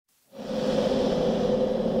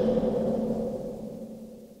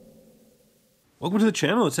Welcome to the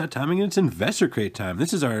channel. It's that time again. It's Investor Crate time.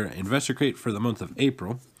 This is our Investor Crate for the month of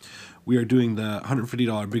April. We are doing the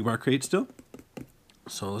 $150 Big Bar Crate still.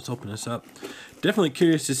 So let's open this up. Definitely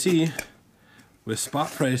curious to see with spot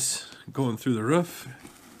price going through the roof.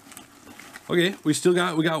 Okay, we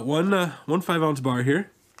got one 5-ounce bar here.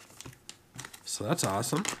 So that's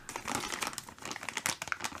awesome.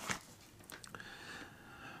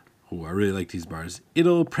 Oh, I really like these bars.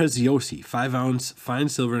 Il Preziosi 5-ounce fine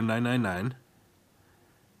silver $9.99.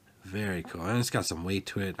 Very cool. And it's got some weight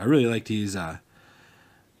to it. I really like these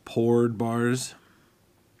poured bars.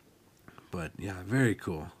 But yeah, very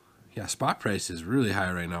cool. Yeah, spot price is really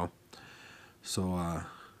high right now. So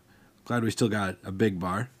glad we still got a big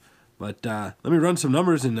bar. But let me run some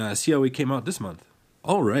numbers and see how we came out this month.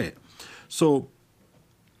 All right. So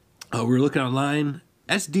we're looking online.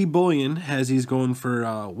 SD Bullion has these going for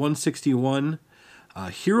 161.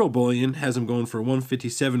 Hero Bullion has them going for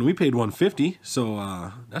 157. We paid 150,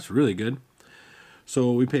 so that's really good.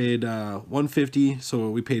 So we paid 150, so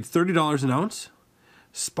we paid $30 an ounce.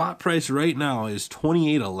 Spot price right now is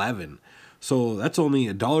 $28.11. So that's only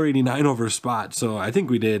 $1.89 over spot. So I think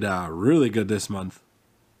we did really good this month.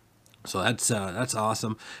 So that's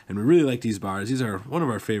awesome, and we really like these bars. These are one of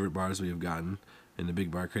our favorite bars we have gotten in the Big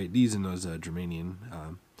Bar Crate. These and those Germanian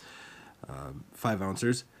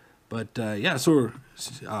 5-ouncers. But yeah, so we're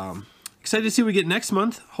excited to see what we get next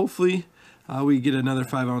month. Hopefully we get another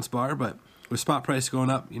 5-ounce bar, but with spot price going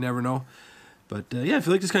up, you never know. But yeah, if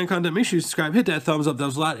you like this kind of content, make sure you subscribe, hit that thumbs up, that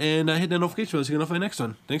was a lot, and hit that notification bell so you can notify the next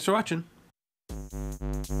one. Thanks for watching.